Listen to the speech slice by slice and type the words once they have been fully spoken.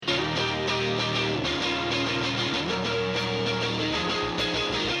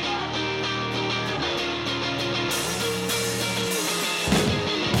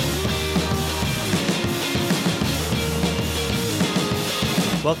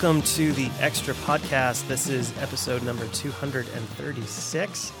Welcome to the Extra Podcast. This is episode number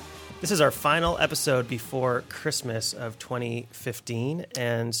 236. This is our final episode before Christmas of 2015,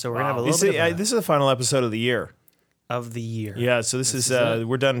 and so we're going to have a little bit This is the final episode of the year. of the year. Yeah, so this is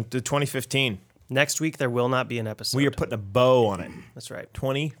we're done to 2015. Next week, there will not be an episode. We are putting a bow on it. That's right.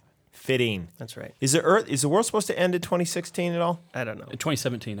 2015. That's right. Is the world supposed to end in 2016 at all? I don't know.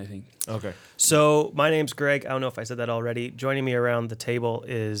 2017, I think. Okay. So my name's Greg. I don't know if I said that already. Joining me around the table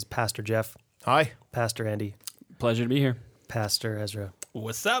is Pastor Jeff, Hi. Pastor Andy, Pleasure to be here. Pastor Ezra,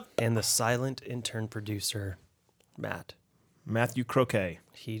 What's up? and the silent intern producer, Matt. Matthew Croquet.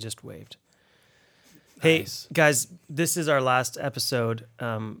 He just waved. Hey, Nice. guys, this is our last episode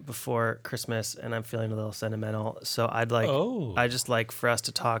before Christmas, and I'm feeling a little sentimental. So I just like for us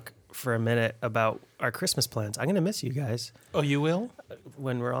to talk for a minute about our Christmas plans. I'm gonna miss you guys Oh, you will?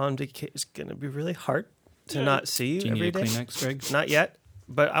 when we're on vacation. It's gonna be really hard to not see you Do you every need a day. Kleenex, Greg? Not yet,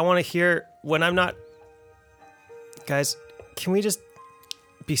 but I want to hear when I'm not. Guys, can we just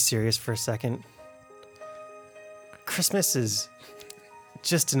be serious for a second? Christmas is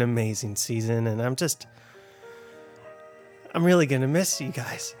just an amazing season, and I'm really gonna miss you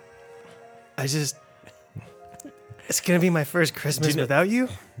guys. It's gonna be my first Christmas without you.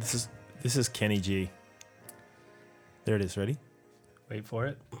 This is Kenny G. There it is. Ready? Wait for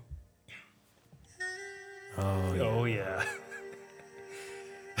it. Oh, yeah. Oh, yeah.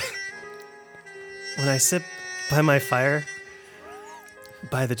 When I sit by my fire,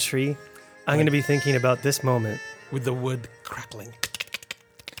 by the tree, I'm gonna be thinking about this moment. With the wood crackling.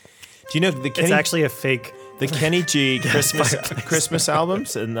 Do you know the Kenny? It's actually a fake. The Kenny G Christmas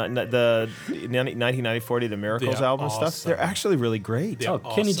albums and the 1994 The Miracles They're album stuff. awesome. They're actually really great. They're Oh,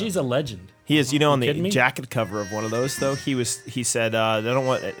 Kenny awesome. G's a legend. He is, on the kidding me? jacket cover of one of those, though. He said, I don't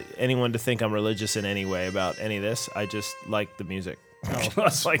want anyone to think I'm religious in any way about any of this. I just like the music.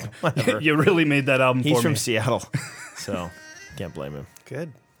 It's like, whatever. You really made that album He's for from me. Seattle, so can't blame him.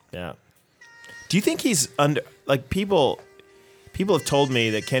 Good. Yeah. Do you think he's under, like, people have told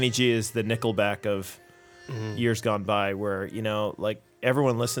me that Kenny G is the Nickelback of years gone by, where, like,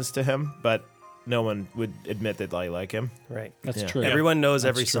 everyone listens to him, but no one would admit that they like him. Right. That's Yeah. true. Everyone knows That's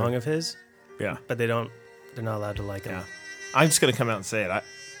every true. song of his, Yeah. but they're not allowed to like him. Yeah. I'm just going to come out and say it.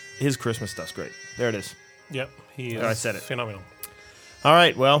 His Christmas stuff's great. There it is. Yep. He is I said it. phenomenal. All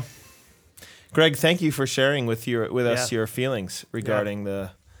right. Well, Greg, thank you for sharing with us Yeah. your feelings regarding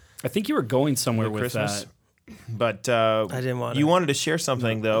the I think you were going somewhere with Christmas. that. But I didn't want you to. wanted to share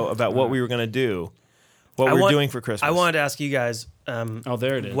something though about what we were going to do, what we're doing for Christmas. I wanted to ask you guys Oh,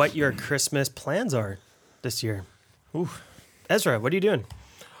 there it is. what your Christmas plans are this year. Ooh. Ezra, what are you doing?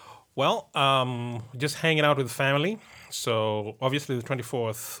 Well, just hanging out with family. So, obviously, the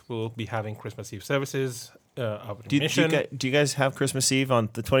 24th, we'll be having Christmas Eve services. Do you guys have Christmas Eve on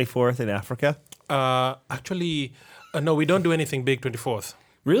the 24th in Africa? Actually, no, we don't do anything big 24th.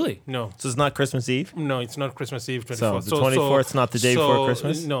 Really? No. So it's not Christmas Eve? No, it's not Christmas Eve, 24th. So the 24th is not the day before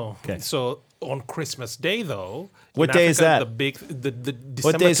Christmas? No. Okay. So on Christmas Day, though, What in day is Africa, that? The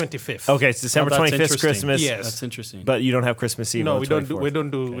December day is- 25th. Okay, it's December Oh, that's 25th, interesting. Christmas. Yes. That's interesting. But you don't have Christmas Eve No, on we the don't 24th.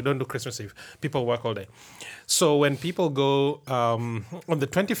 we don't do Christmas Eve. People work all day. So when people go on the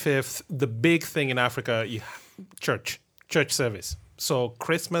 25th, the big thing in Africa, church service. So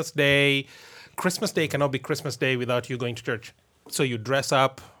Christmas Day cannot be Christmas Day without you going to church. So you dress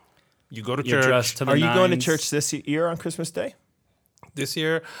up, you go to You're church. dressed to the Are you going to nines. church this year on Christmas Day? This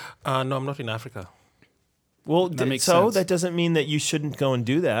year, no, I'm not in Africa. Well, That makes so sense. that doesn't mean that you shouldn't go and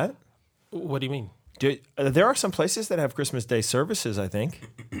do that. What do you mean? There are some places that have Christmas Day services, I think.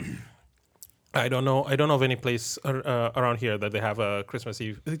 I don't know of any place around here that they have a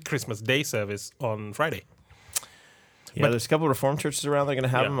Christmas Day service on Friday. Yeah, there's a couple of Reformed churches around that are going to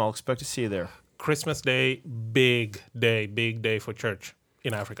have Yeah. them. I'll expect to see you there. Christmas Day, big day for church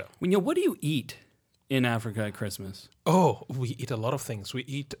in Africa. What do you eat in Africa at Christmas? Oh, we eat a lot of things. We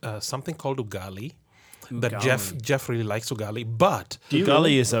eat something called ugali. That Ugali. Jeff really likes ugali, but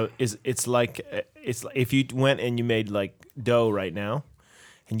Ugali it's like if you went and you made like dough right now,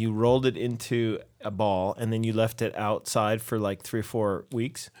 and you rolled it into a ball, and then you left it outside for like 3 or 4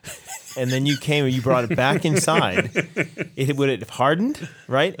 weeks, and then you came and you brought it back inside, it would have hardened,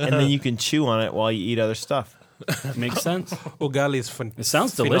 right? And then you can chew on it while you eat other stuff. That makes sense. ugali is fun. It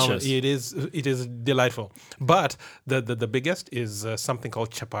sounds phenomenal. delicious. It is delightful. But the biggest is something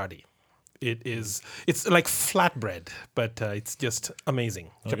called chapati. It's like flatbread, but it's just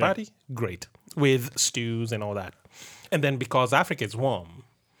amazing. Okay. Chapati, great with stews and all that. And then because Africa is warm,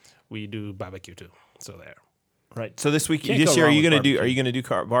 we do barbecue too. So there. Right. So this week, Can't this go year, are wrong you with going to do? barbecue. Are you going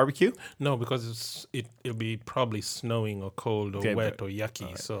to do barbecue? No, because it'll be probably snowing or cold or Okay, wet or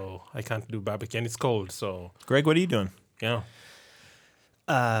yucky, so I can't do barbecue, and it's cold. So Greg, what are you doing? yeah,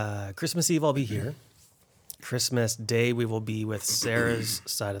 Christmas Eve, I'll be here. Christmas Day, we will be with Sarah's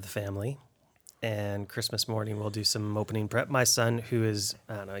side of the family. And Christmas morning, we'll do some opening prep. My son, who is,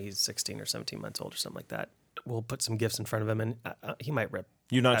 I don't know, he's 16 or 17 months old or something like that, we'll put some gifts in front of him, and he might rip.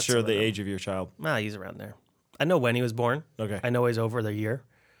 You're not That's sure some the of them. age of your child. He's around there. I know when he was born. Okay. I know he's over the year.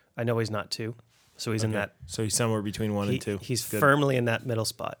 I know he's not 2. So he's in that. So he's somewhere between 1 and 2. He's Good. firmly in that middle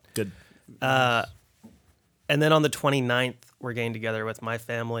spot. Good. And then on the 29th, we're getting together with my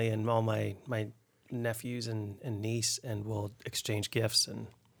family and all my nephews and niece, and we'll exchange gifts, and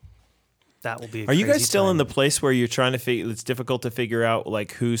that will be a Are you guys crazy still time. in the place where you're trying to figure? It's difficult to figure out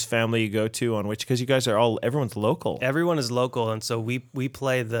like whose family you go to on which, because you guys are everyone's local. Everyone is local, and so we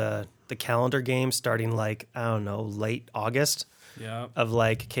play the calendar game starting like, I don't know, late August. Yeah. Of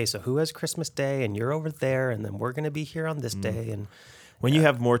like, okay, so who has Christmas Day, and you're over there, and then we're going to be here on this day, and When you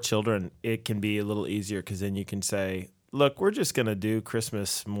have more children, it can be a little easier because then you can say, "Look, we're just going to do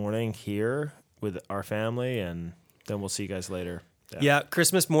Christmas morning here with our family, and then we'll see you guys later." Yeah,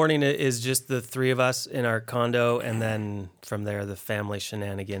 Christmas morning is just the 3 of us in our condo, and then from there the family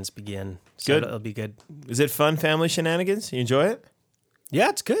shenanigans begin. So Good. it'll be good. Is it fun family shenanigans? You enjoy it? Yeah,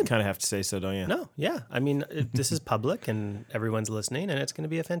 it's good. Kind of have to say so, don't you? No, yeah. I mean, this is public, and everyone's listening, and it's going to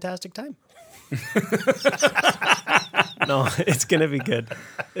be a fantastic time. No, it's going to be good.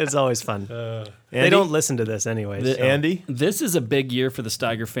 It's always fun. They Andy? don't listen to this anyway. so- Andy? This is a big year for the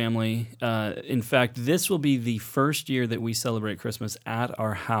Steiger family. In fact, this will be the first year that we celebrate Christmas at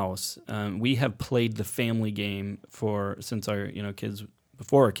our house. We have played the family game since our kids,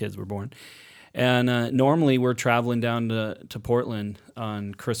 before our kids were born. And normally we're traveling down to Portland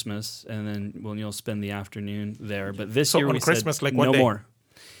on Christmas, and then you'll spend the afternoon there. But this So year on we Christmas, said like what no day? more.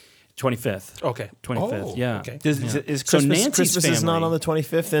 25th. okay, 25th, Oh, yeah. Okay. Is So Christmas, Nancy's Christmas is not family- on the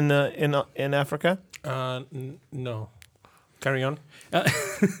 25th in Africa? No, carry on. I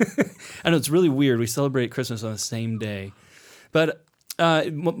know it's really weird. We celebrate Christmas on the same day, but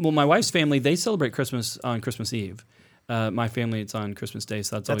my wife's family, they celebrate Christmas on Christmas Eve. My family, it's on Christmas Day,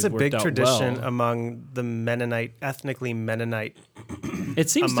 so that's That's a always big worked out tradition well. among the ethnically Mennonite. It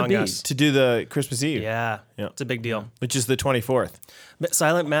seems to among be. us. To do the Christmas Eve, Yeah, Yeah. it's a big deal. which is the 24th. But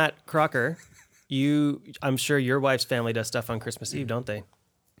Silent Matt Crocker, I'm sure your wife's family does stuff on Christmas Eve, don't they?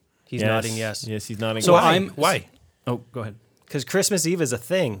 He's nodding yes. Yes, he's nodding. So yes. Why? Oh, go ahead. Because Christmas Eve is a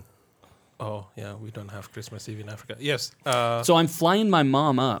thing. Oh, yeah, we don't have Christmas Eve in Africa. Yes. So I'm flying my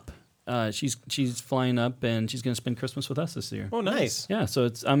mom up. She's flying up, and she's going to spend Christmas with us this year. Oh, nice. Yeah, so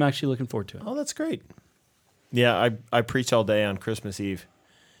I'm actually looking forward to it. Oh, that's great. Yeah, I preach all day on Christmas Eve,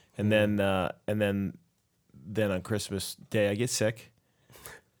 and then on Christmas Day I get sick,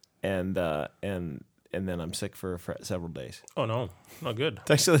 and then I'm sick for several days. Oh no, not good.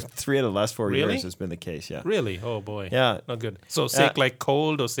 It's actually 3 of the last 4 Really? years has been the case. Yeah. Really? Oh boy. Yeah. Not good. So sick, like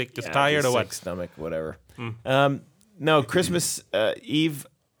cold, or sick, just Yeah, tired, or sick, what? Stomach, whatever. No, Christmas Eve.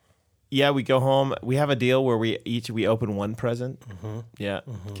 Yeah, we go home. We have a deal where we open one present. Yeah,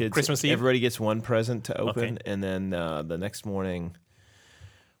 kids. Christmas Eve? Everybody gets one present to open, Okay. and then the next morning,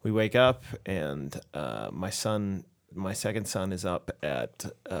 we wake up, and my second son, is up at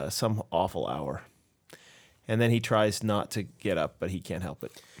some awful hour, and then he tries not to get up, but he can't help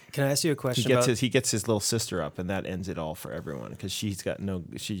it. Can I ask you a He question? gets about, he gets his little sister up, and that ends it all for everyone because she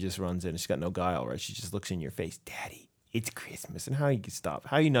just runs in. She's got no guile, right? She just looks in your face, Daddy. It's Christmas, and how you can stop?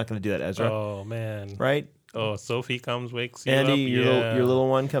 How are you not going to do that, Ezra? Oh man. Right? Oh, Sophie comes, wakes you Andy, up. your little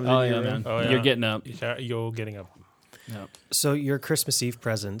one comes Oh, in yeah, your man. room. Oh, yeah. You're getting up. You're getting up. Yeah. so your Christmas Eve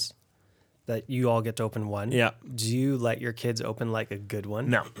presents that you all get to open one. Yeah. Do you let your kids open like a good one?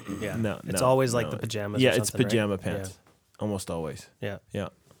 No. Yeah. No. It's no, always like no. the pajamas. Yeah, or it's something, right? pajama pants. Almost always. Yeah. Yeah.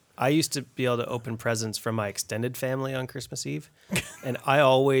 I used to be able to open presents from my extended family on Christmas Eve, and I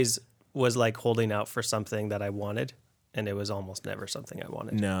always was like holding out for something that I wanted, and it was almost never something I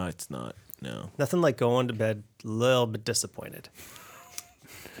wanted. No, it's not. No. Nothing like going to bed a little bit disappointed.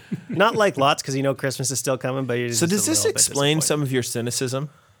 Not like lots because you know Christmas is still coming, but you're just So does a this little bit explain disappointed. some of your cynicism?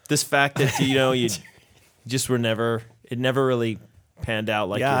 This fact that you just were never really panned out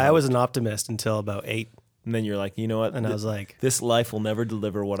like Yeah, you I was hoped. an optimist until about 8, And then you're like, you know what? and I was like, this life will never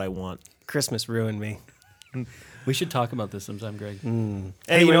deliver what I want. Christmas ruined me. We should talk about this sometime, Greg. Anyway,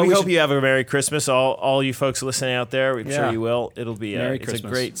 we we hope should- you have a Merry Christmas, all you folks listening out there. I'm sure Yeah. you will. It'll be Merry it's Christmas.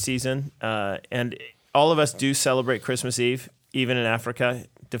 a great season, and all of us do celebrate Christmas Eve, even in Africa,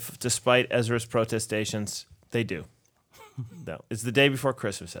 despite Ezra's protestations. They do. No, it's the day before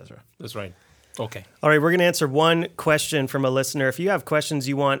Christmas, Ezra. That's right. Okay. All right, we're going to answer one question from a listener. If you have questions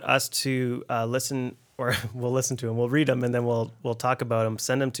you want us to listen, or we'll listen to them, we'll read them, and then we'll talk about them,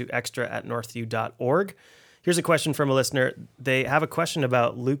 send them to extra@northview.org. Here's a question from a listener. They have a question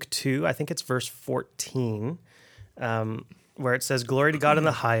about Luke 2, I think it's verse 14, where it says, "Glory to God in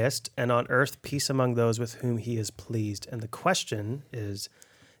the highest, and on earth peace among those with whom he is pleased." And the question is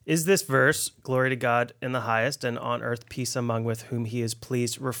this verse, "Glory to God in the highest, and on earth peace among with whom he is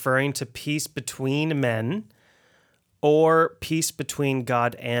pleased," referring to peace between men or peace between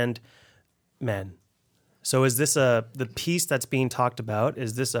God and men? So is this the peace that's being talked about,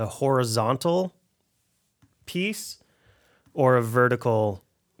 is this a horizontal peace or a vertical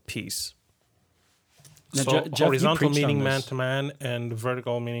peace? Now, So Jeff, you horizontal preached on meaning man this. to man, and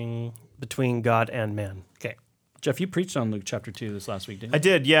vertical meaning Between God and man. okay. Jeff, you preached on Luke chapter 2 this last week, didn't I you?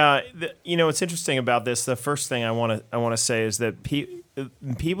 did, yeah. What's interesting about this, the first thing I want to say is that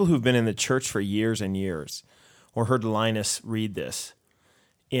people who've been in the church for years and years, or heard Linus read this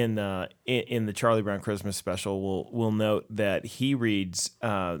in the Charlie Brown Christmas special, will note that he reads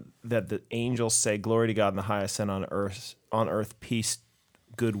that the angels say, "Glory to God in the highest, and on earth peace,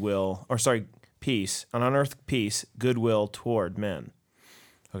 goodwill," or sorry, peace, and on earth peace, goodwill toward men.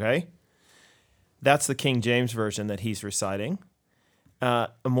 Okay. That's the King James Version that he's reciting. A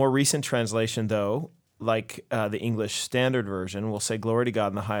more recent translation, though, like the English Standard Version, will say, "Glory to God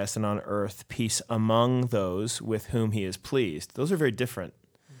in the highest, and on earth peace among those with whom he is pleased." Those are very different,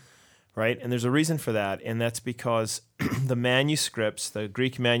 right? And there's a reason for that, and that's because the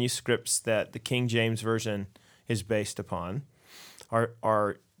Greek manuscripts that the King James Version is based upon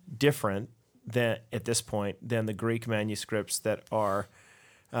are different at this point than the Greek manuscripts that are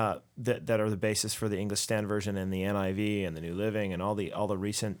that are the basis for the English Standard Version and the NIV and the New Living and all the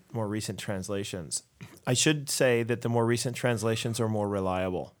more recent translations. I should say that the more recent translations are more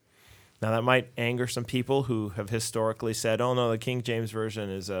reliable. Now that might anger some people who have historically said, "Oh no, the King James Version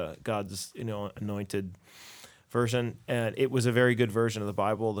is God's anointed version," and it was a very good version of the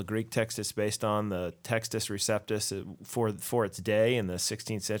Bible. The Greek text it's based on, the Textus Receptus for its day in the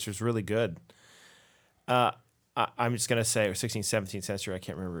 16th century, is really good. I'm just going to say, or 16th, 17th century, I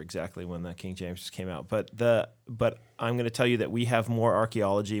can't remember exactly when the King James came out, but I'm going to tell you that we have more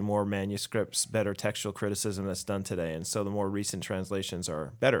archaeology, more manuscripts, better textual criticism that's done today, and so the more recent translations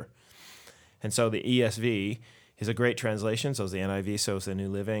are better. And so the ESV is a great translation, so is the NIV, so is the New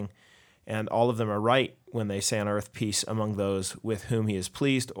Living, and all of them are right when they say on earth peace among those with whom he is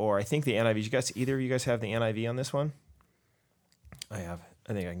pleased, or I think the NIV, either of you guys have the NIV on this one? I have.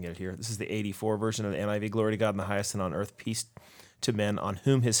 I think I can get it here. This is the 84 version of the NIV. "Glory to God in the highest, and on earth peace to men on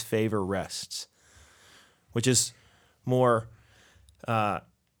whom his favor rests," which is more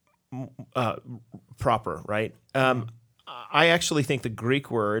proper, right? I actually think the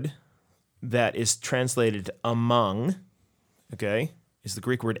Greek word that is translated among, okay, is the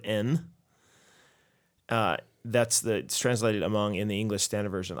Greek word "en." It's translated among in the English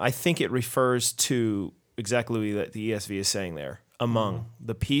Standard Version. I think it refers to exactly what the ESV is saying there. Among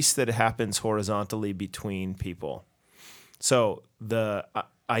the peace that happens horizontally between people. So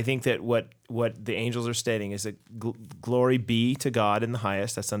I think that what the angels are stating is that glory be to God in the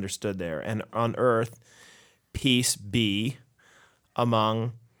highest. That's understood there, and on earth peace be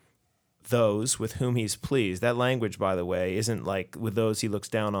among those with whom he's pleased. That language, by the way, isn't like with those he looks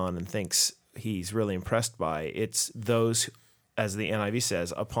down on and thinks he's really impressed by. It's those, as the NIV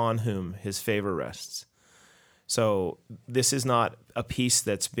says, upon whom his favor rests. So this is not a peace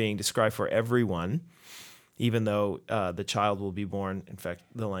that's being described for everyone, even though the child will be born. In fact,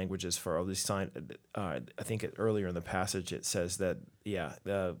 the language is for all these signs. I think earlier in the passage it says that,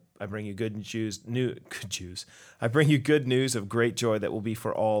 I bring you I bring you good news of great joy that will be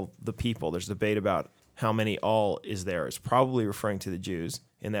for all the people. There's debate about how many all is there. It's probably referring to the Jews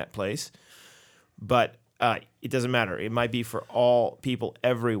in that place, but it doesn't matter. It might be for all people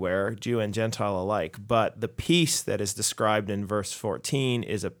everywhere, Jew and Gentile alike. But the peace that is described in verse 14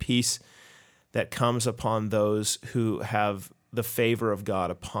 is a peace that comes upon those who have the favor of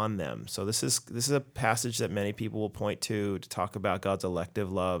God upon them. So this is a passage that many people will point to talk about God's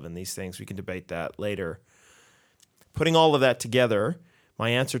elective love and these things. We can debate that later. Putting all of that together,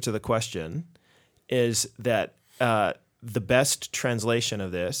 my answer to the question is that the best translation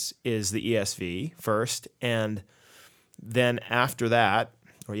of this is the ESV first, and then after that,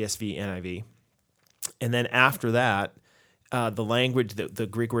 or ESV, NIV, and then after that, the language, the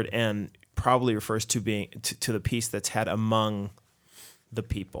Greek word "en," probably refers to the peace that's had among the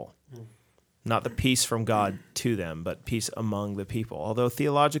people. Not the peace from God to them, but peace among the people. Although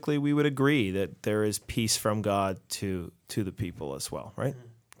theologically we would agree that there is peace from God to the people as well, right?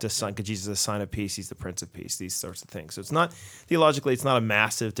 because Jesus is a sign of peace. He's the Prince of Peace. These sorts of things. So it's not theologically, it's not a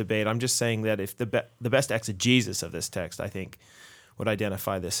massive debate. I'm just saying that if the best exegesis of this text, I think, would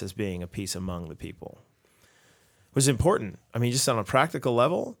identify this as being a peace among the people, was important. I mean, just on a practical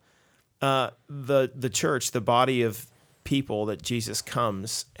level, the church, the body of people that Jesus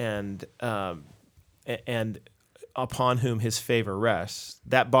comes and upon whom his favor rests,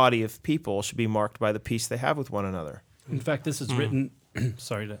 that body of people should be marked by the peace they have with one another. In fact, this is written. This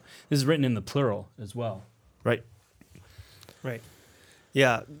is written in the plural as well. Right.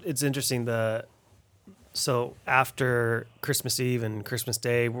 Yeah, it's interesting. So after Christmas Eve and Christmas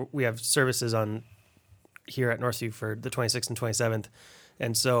Day, we have services on here at Northview for the 26th and 27th.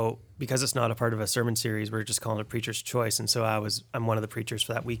 And so because it's not a part of a sermon series, we're just calling it Preacher's Choice. And so I'm one of the preachers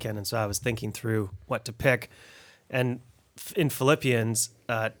for that weekend. And so I was thinking through what to pick. And in Philippians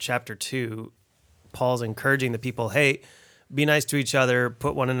chapter 2, Paul's encouraging the people, hey, be nice to each other,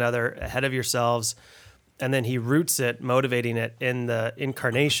 put one another ahead of yourselves. And then he roots it, motivating it in the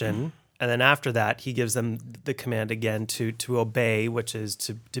incarnation. And then after that, he gives them the command again to obey, which is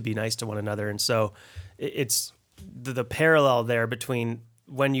to be nice to one another. And so it's the parallel there between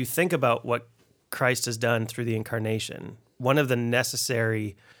when you think about what Christ has done through the incarnation, one of the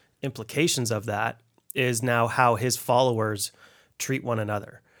necessary implications of that is now how his followers treat one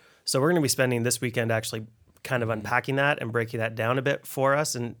another. So we're going to be spending this weekend actually kind of unpacking that and breaking that down a bit for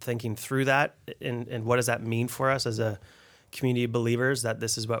us and thinking through that and what does that mean for us as a community of believers, that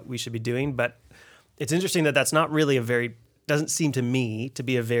this is what we should be doing. But it's interesting that that's not really doesn't seem to me to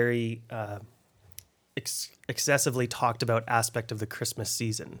be a very excessively talked about aspect of the Christmas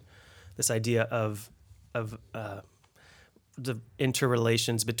season. This idea of the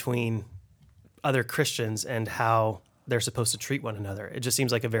interrelations between other Christians and how they're supposed to treat one another. It just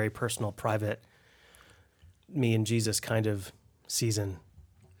seems like a very personal, private, me and Jesus kind of season.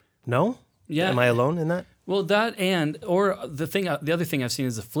 No? Yeah. Am I alone in that? Well, that or the other thing I've seen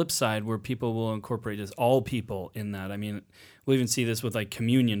is the flip side where people will incorporate just all people in that. I mean, we'll even see this with like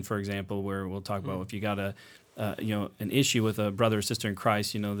communion, for example, where we'll talk about if you got an issue with a brother or sister in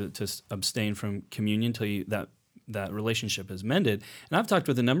Christ, to abstain from communion till that relationship is mended. And I've talked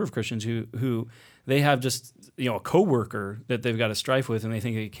with a number of Christians who they have just a coworker that they've got a strife with, and they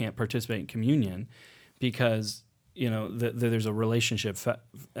think they can't participate in communion because there's a relationship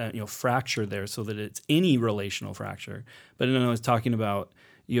fracture there, so that it's any relational fracture. But no, it's talking about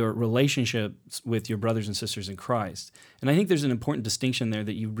your relationships with your brothers and sisters in Christ. And I think there's an important distinction there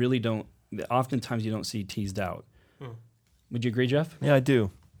that you really don't, that oftentimes you don't see teased out. Would you agree, Jeff? Yeah, I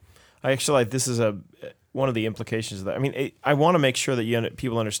do. I actually, this is one of the implications of that. I mean, I want to make sure that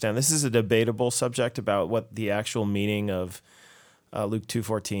people understand this is a debatable subject about what the actual meaning of Luke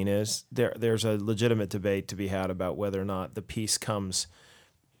 2:14 is. There's a legitimate debate to be had about whether or not the peace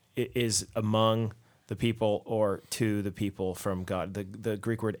is among the people or to the people from God. The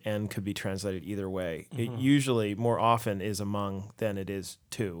Greek word "en" could be translated either way. Mm-hmm. It usually, more often, is among than it is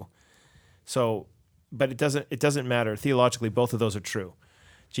to. So, but it doesn't matter. Theologically, both of those are true.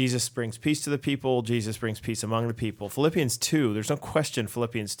 Jesus brings peace to the people. Jesus brings peace among the people. Philippians 2, there's no question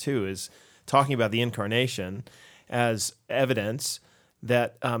Philippians 2 is talking about the incarnation as evidence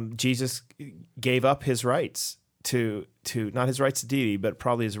that Jesus gave up his rights to not his rights to deity, but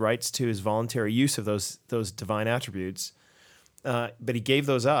probably his rights to his voluntary use of those divine attributes. But he gave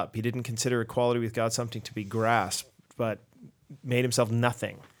those up. He didn't consider equality with God something to be grasped, but made himself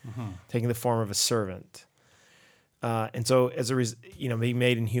nothing, taking the form of a servant. And so as a being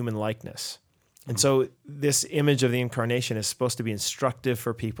made in human likeness. And so this image of the incarnation is supposed to be instructive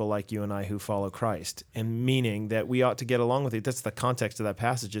for people like you and I who follow Christ, and meaning that we ought to get along with it. That's the context of that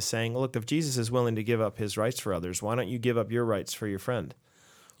passage, is saying, look, if Jesus is willing to give up his rights for others, why don't you give up your rights for your friend?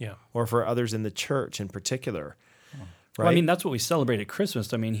 Yeah. Or for others in the church in particular. Right? Well, I mean, that's what we celebrate at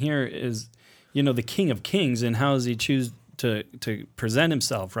Christmas. I mean, here is, the King of Kings, and how does he choose to present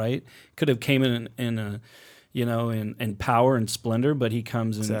himself, right? Could have came in power and splendor, but he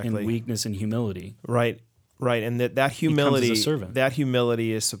comes in weakness and humility. Right. And that humility, he comes as a servant. That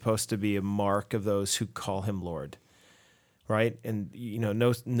humility is supposed to be a mark of those who call him Lord. Right. And,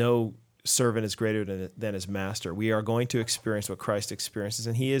 no servant is greater than his master. We are going to experience what Christ experiences,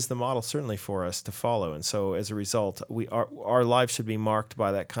 and he is the model certainly for us to follow. And so as a result, our lives should be marked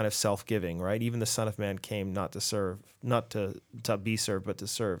by that kind of self-giving, right? Even the Son of Man came not to be served, but to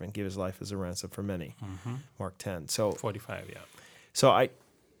serve and give his life as a ransom for many. Mm-hmm. Mark 10. So 45, yeah. So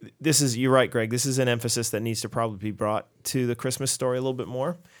you're right, Greg. This is an emphasis that needs to probably be brought to the Christmas story a little bit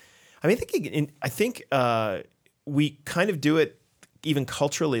more. I mean, I think we kind of do it even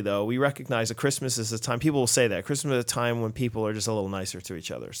culturally, though, we recognize that Christmas is a time, people will say that, Christmas is a time when people are just a little nicer to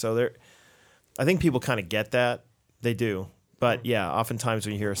each other. So I think people kind of get that. They do. But yeah, oftentimes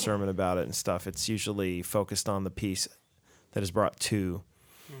when you hear a sermon about it and stuff, it's usually focused on the peace that is brought to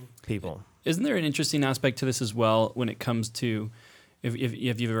people. Isn't there an interesting aspect to this as well when it comes to, if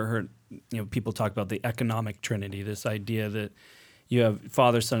you've ever heard people talk about the economic trinity, this idea that you have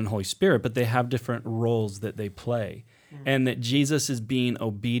Father, Son, and Holy Spirit, but they have different roles that they play. And that Jesus is being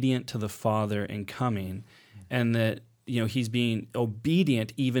obedient to the Father in coming, and that he's being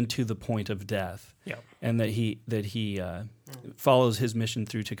obedient even to the point of death, and that he follows his mission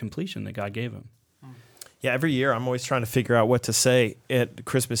through to completion that God gave him. Yeah, every year I'm always trying to figure out what to say at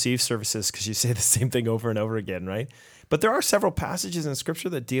Christmas Eve services because you say the same thing over and over again, right? But there are several passages in Scripture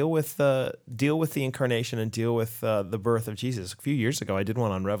that deal with the incarnation and deal with the birth of Jesus. A few years ago, I did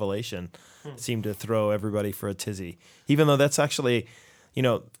one on Revelation. It seemed to throw everybody for a tizzy, even though that's actually,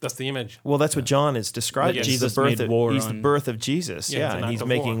 that's the image. Well, that's what John is describing. Yeah, he's the birth of Jesus. Yeah, and he's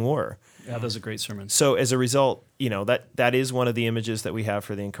making war. Yeah, that was a great sermon. So as a result, that is one of the images that we have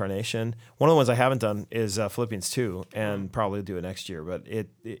for the incarnation. One of the ones I haven't done is Philippians 2, and probably do it next year. But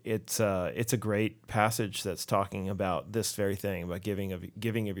it's a great passage that's talking about this very thing, about giving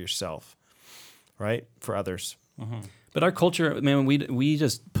of yourself, right, for others. Mm-hmm. But our culture, man, we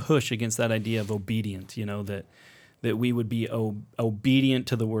just push against that idea of obedient. That we would be obedient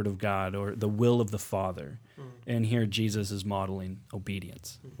to the Word of God or the will of the Father, and here Jesus is modeling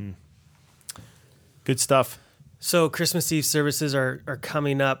obedience. Mm-hmm. Good stuff. So Christmas Eve services are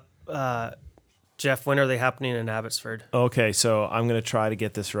coming up. Jeff, when are they happening in Abbotsford? Okay, so I'm going to try to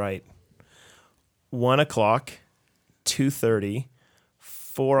get this right. 1 o'clock, 2:30,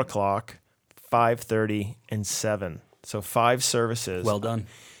 4 o'clock, 5:30, and 7. So 5 services. Well done.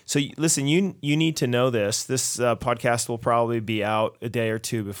 So listen, you need to know this. This podcast will probably be out a day or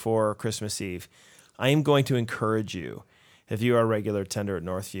two before Christmas Eve. I am going to encourage you, if you are a regular attender at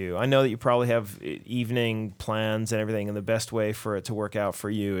Northview, I know that you probably have evening plans and everything, and the best way for it to work out for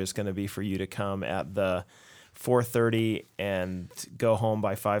you is going to be for you to come at the 4:30 and go home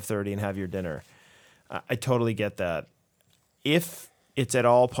by 5:30 and have your dinner. I totally get that. If it's at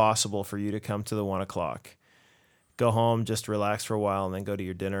all possible for you to come to the 1 o'clock, go home, just relax for a while, and then go to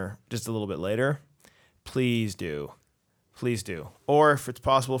your dinner just a little bit later, please do. Please do. Or if it's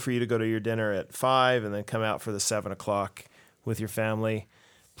possible for you to go to your dinner at 5 and then come out for the 7 o'clock with your family,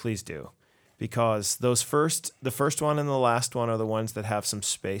 please do. Because the first one and the last one are the ones that have some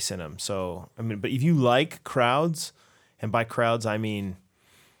space in them. So, but if you like crowds, and by crowds I mean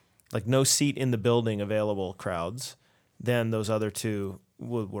like no seat in the building available crowds, then those other two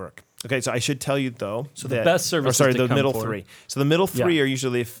would work. Okay, so I should tell you though. So the best services the middle for. 3. So the middle 3 are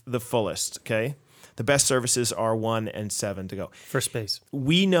usually the fullest. Okay, the best services are 1 and 7 to go. For space.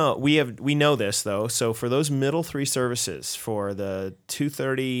 We know this though. So for those middle 3 services, for the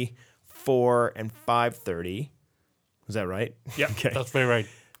 2:30, 4, and 5:30, is that right? Yeah, okay. That's very right.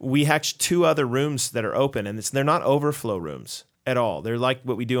 We have 2 other rooms that are open, and they're not overflow rooms at all. They're like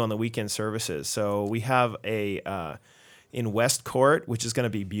what we do on the weekend services. So we have a in West Court, which is going to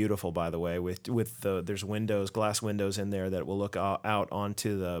be beautiful, by the way, there's windows, glass windows in there that will look out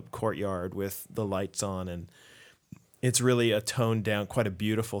onto the courtyard with the lights on, and it's really a toned down, quite a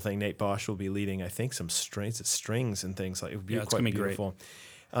beautiful thing. Nate Bosch will be leading, I think, some strings and things like it would be quite beautiful.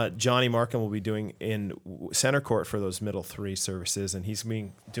 Johnny Markham will be doing in center court for those middle 3 services, and he's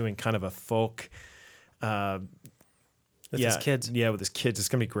doing kind of a folk. With his kids. Yeah, with his kids. It's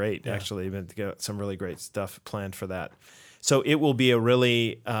going to be great, actually. We've got some really great stuff planned for that. So it will be a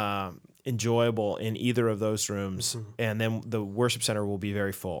really enjoyable in either of those rooms. Mm-hmm. And then the worship center will be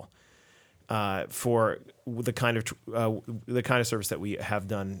very full for the kind of service that we have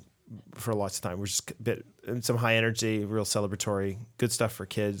done for lots of time. We're just some high energy, real celebratory, good stuff for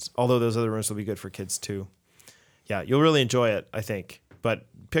kids. Although those other rooms will be good for kids too. Yeah, you'll really enjoy it, I think. But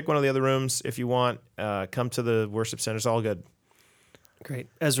pick one of the other rooms if you want. Come to the worship center. It's all good. Great.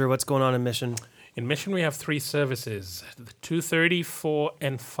 Ezra, what's going on in Mission? In Mission, we have 3 services, 2:30, 4,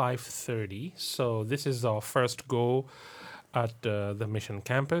 and 5:30. So this is our first go at the Mission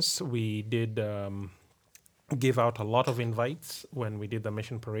campus. We did give out a lot of invites when we did the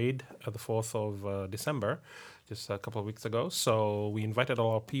Mission Parade at the 4th of December, just a couple of weeks ago. So we invited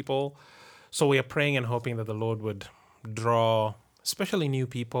all our people. So we are praying and hoping that the Lord would draw especially new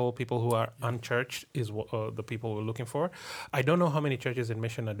people who are unchurched is the people we're looking for. I don't know how many churches in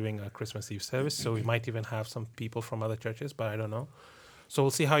Mission are doing a Christmas Eve service, so we might even have some people from other churches, but I don't know. So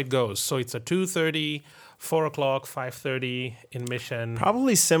we'll see how it goes. So it's a 2:30, 4 o'clock, 5:30 in Mission.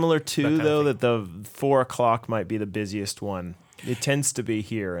 Probably similar to, though, that the 4 o'clock might be the busiest one. It tends to be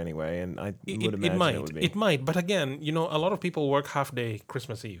here anyway, and I would imagine it would be. It might, but again, a lot of people work half day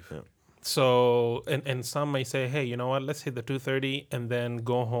Christmas Eve. Yeah. So, and some may say, hey, you know what? Let's hit the 2:30 and then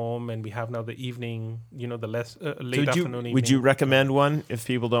go home, and we have now the evening, the late afternoon evening. Would you recommend one if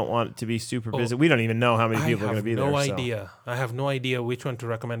people don't want it to be super busy? We don't even know how many people are going to be there. I have no idea which one to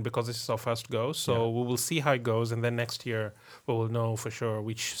recommend because this is our first go. So we will see how it goes, and then next year we will know for sure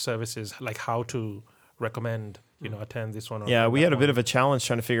which services, like how to recommend, attend this one. Yeah, we had a bit of a challenge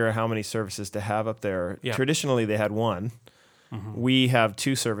trying to figure out how many services to have up there. Yeah. Traditionally, they had one. Mm-hmm. We have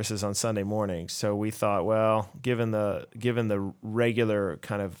 2 services on Sunday mornings, so we thought, well, given the regular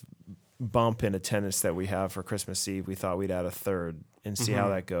kind of bump in attendance that we have for Christmas Eve, we thought we'd add a third and see how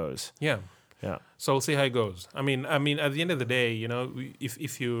that goes. Yeah. So we'll see how it goes. I mean, at the end of the day,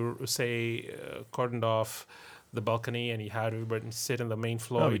 if you say cordoned off the balcony and you had everybody sit in the main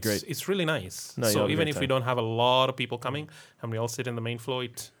floor, it's really nice. So even if we don't have a lot of people coming and we all sit in the main floor,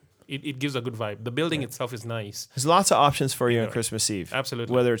 it gives a good vibe. The building itself is nice. There's lots of options for you on Christmas Eve.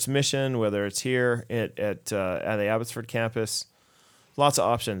 Absolutely. Whether it's Mission, whether it's here at the Abbotsford campus, lots of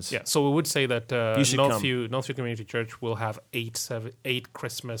options. Yeah. So we would say that Northview Community Church will have 8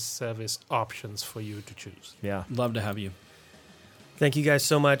 Christmas service options for you to choose. Yeah. Love to have you. Thank you guys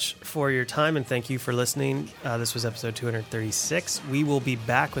so much for your time, and thank you for listening. This was episode 236. We will be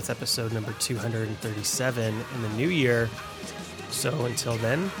back with episode number 237 in the new year. So until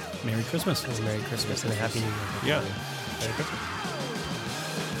then, Merry Christmas. Merry Christmas and a Happy New Year. Yeah. Merry Christmas.